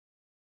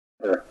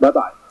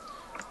Bye-bye.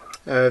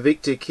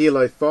 Victor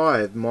Kilo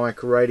 5,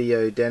 Mike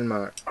Radio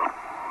Denmark.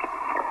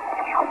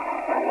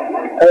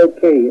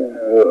 Okay,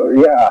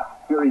 yeah,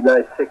 very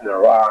nice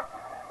signal.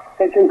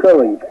 Station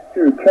calling,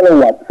 Victor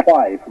Kilowatt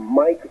 5,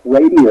 Mike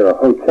Radio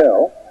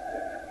Hotel.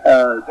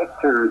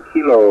 Victor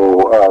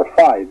Kilo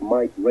 5,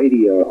 Mike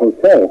Radio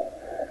Hotel.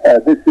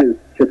 This is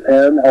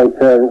Japan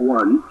Hotel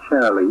 1,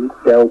 Charlie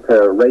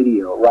Delta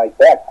Radio, right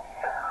back.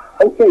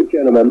 Okay,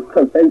 gentlemen,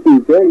 thank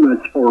you very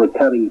much for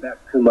coming back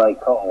to my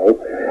call.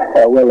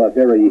 Well, a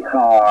very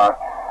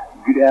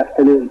good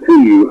afternoon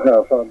to you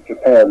from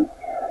Japan.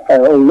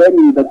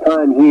 Already the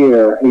time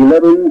here,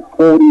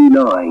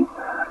 11:49,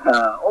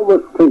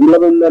 almost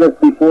 11 minutes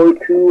before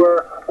to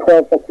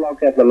 12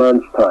 o'clock at the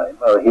lunchtime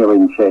here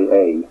in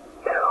JA.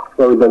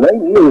 So the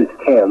name here is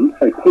Ken,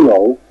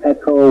 Kilo,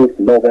 Echo,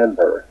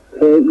 November.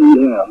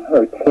 K-E-M,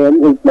 or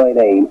Ken is my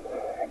name.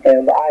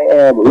 And I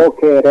am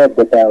located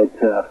about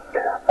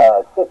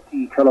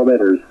 50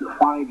 kilometers,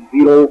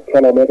 50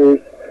 kilometers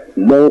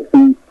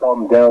northeast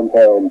from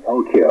downtown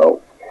Tokyo.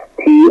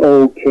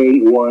 Tokyo,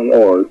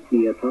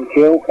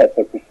 Tokyo at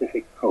the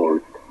Pacific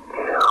Coast.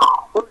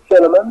 Well,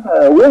 gentlemen,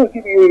 we'll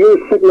give you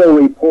your signal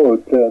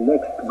report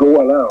next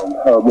go around,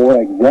 more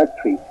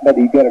exactly. But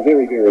you got a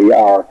very, very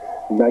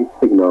nice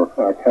signal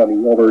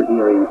coming over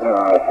here in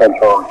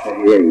Central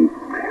JA.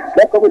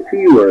 Back over to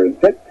you,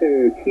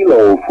 Victor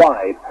Kilo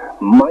 5,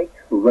 Mike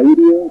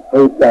Radio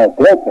Delta,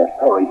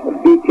 sorry,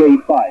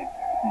 VK5,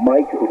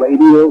 Mike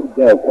Radio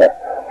Delta,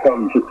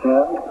 from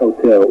Japan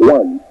Hotel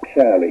 1,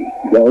 Charlie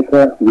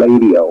Delta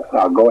Radio.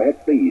 Go ahead,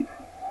 please.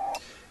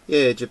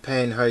 Yeah,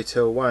 Japan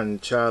Hotel 1,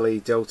 Charlie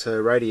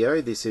Delta Radio.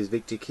 This is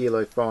Victor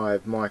Kilo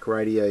 5, Mike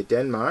Radio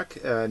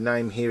Denmark.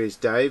 Name here is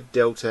Dave,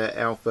 Delta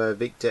Alpha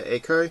Victor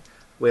Echo.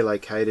 We're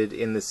located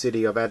in the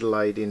city of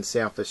Adelaide in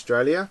South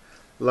Australia.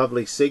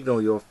 Lovely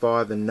signal, you're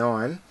 5 and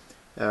 9.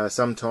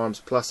 Sometimes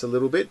plus a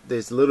little bit.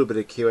 There's a little bit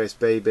of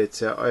QSB,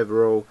 but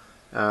overall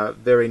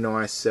very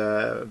nice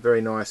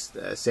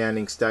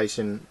sounding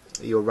station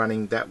you're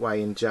running that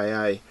way in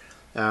JA.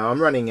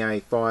 I'm running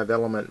a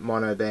 5-element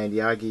monoband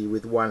Yagi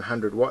with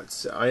 100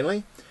 watts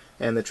only,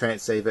 and the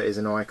transceiver is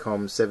an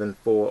ICOM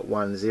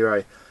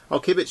 7410. I'll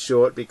keep it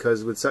short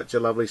because with such a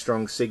lovely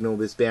strong signal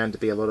there's bound to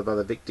be a lot of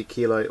other Victor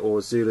Kilo or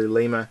Zulu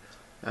Lima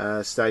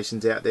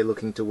stations out there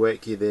looking to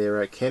work you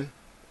there, Ken.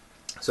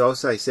 So I'll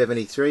say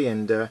 73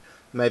 and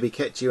maybe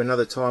catch you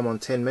another time on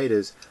 10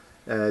 meters.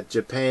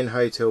 Japan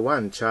Hotel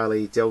 1,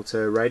 Charlie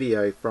Delta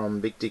Radio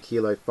from Victor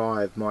Kilo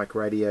 5, Mike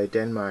Radio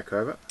Denmark,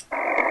 over.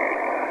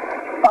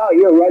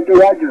 Yeah, Roger,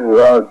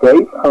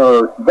 Dave.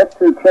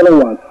 Victor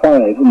Kilowatt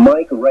 5,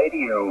 Mike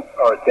Radio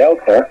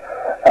Delta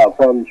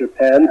from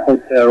Japan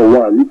Hotel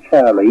 1,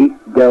 Charlie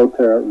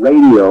Delta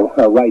Radio,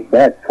 right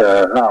back,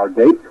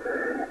 Dave.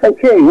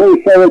 Okay,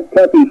 we shall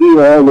copy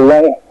here all the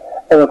way.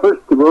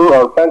 First of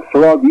all, thanks to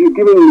all of you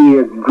giving me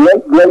a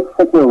great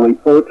signal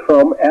report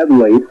from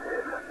Adelaide,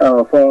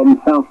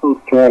 from South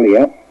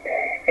Australia.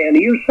 And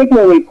your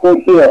signal report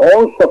here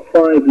also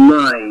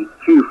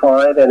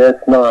 5925 and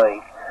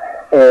S9.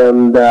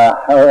 And as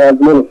a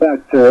matter of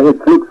fact, it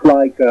looks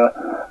like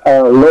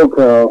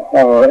local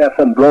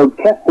FM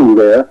broadcasting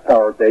there,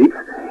 Dave,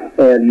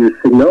 and your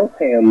signal,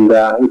 and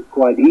it's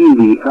quite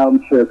easy. I'm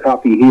sure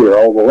copy here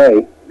all the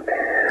way.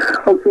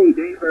 Okay,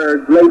 Dave,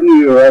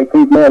 lady,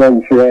 good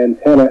manage your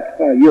antenna.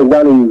 You're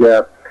running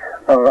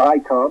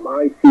ICOM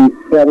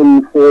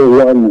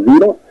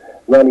IC7410,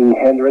 running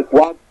 100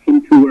 watts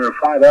into a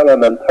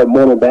 5-element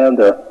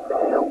monobander.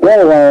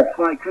 Well, I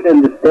could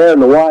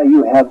understand why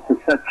you have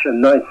such a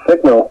nice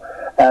signal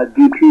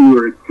due to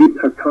your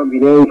good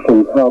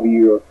combination of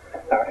your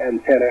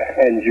antenna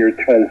and your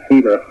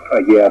transceiver,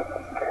 I guess.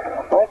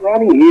 I'm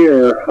running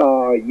here,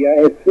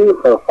 it's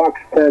a Fox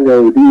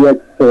Tango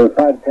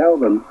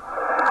DX5000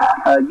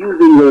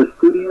 using your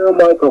studio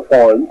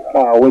microphone,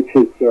 which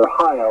is your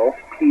Heil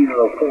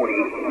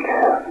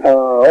P040.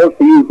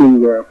 Also using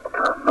your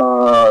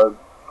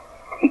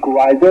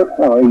equalizer,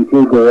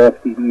 Integra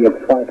FDD of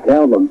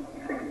 5000.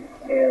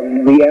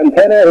 And the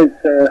antenna is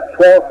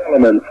 12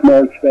 elements,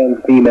 March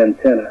band beam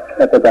antenna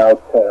at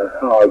about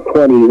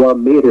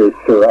 21 meters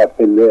up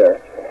in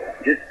there.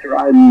 Just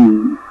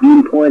I'm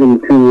pointing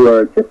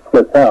to just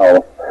the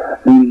south,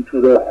 leading to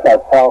the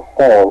south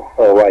pole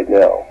right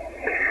now.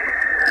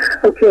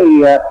 Okay,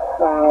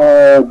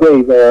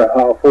 Dave,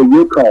 for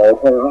your call,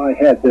 I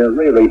had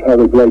really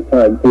a great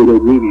time to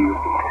with you.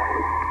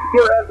 As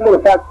a matter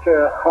of fact,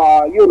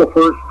 you're the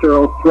first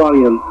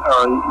Australian,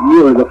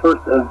 you're the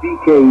first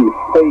VK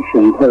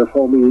station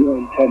for me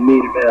on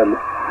 10-meter band.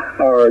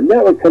 Our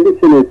network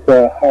condition is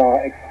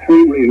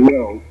extremely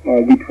well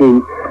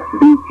between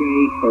VK,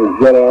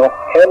 ZL,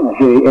 and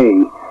JA,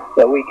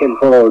 that we can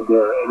forward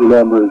any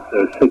numbers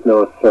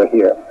signals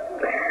here.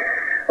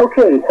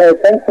 Okay,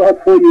 thanks a lot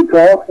for your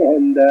call,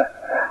 and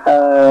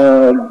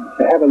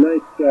have a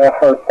nice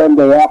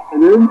Sunday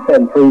afternoon,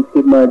 and please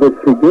give my best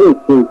regards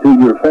to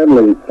your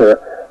families,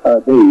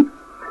 Dave.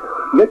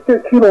 Victor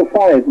Kilo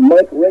 5,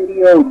 Mike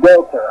Radio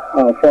Delta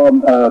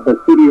from the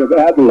city of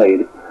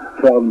Adelaide.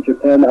 from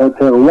Japan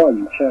Hotel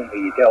 1,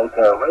 Charlie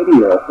Delta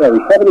Radio.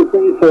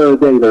 73,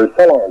 David,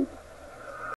 so long.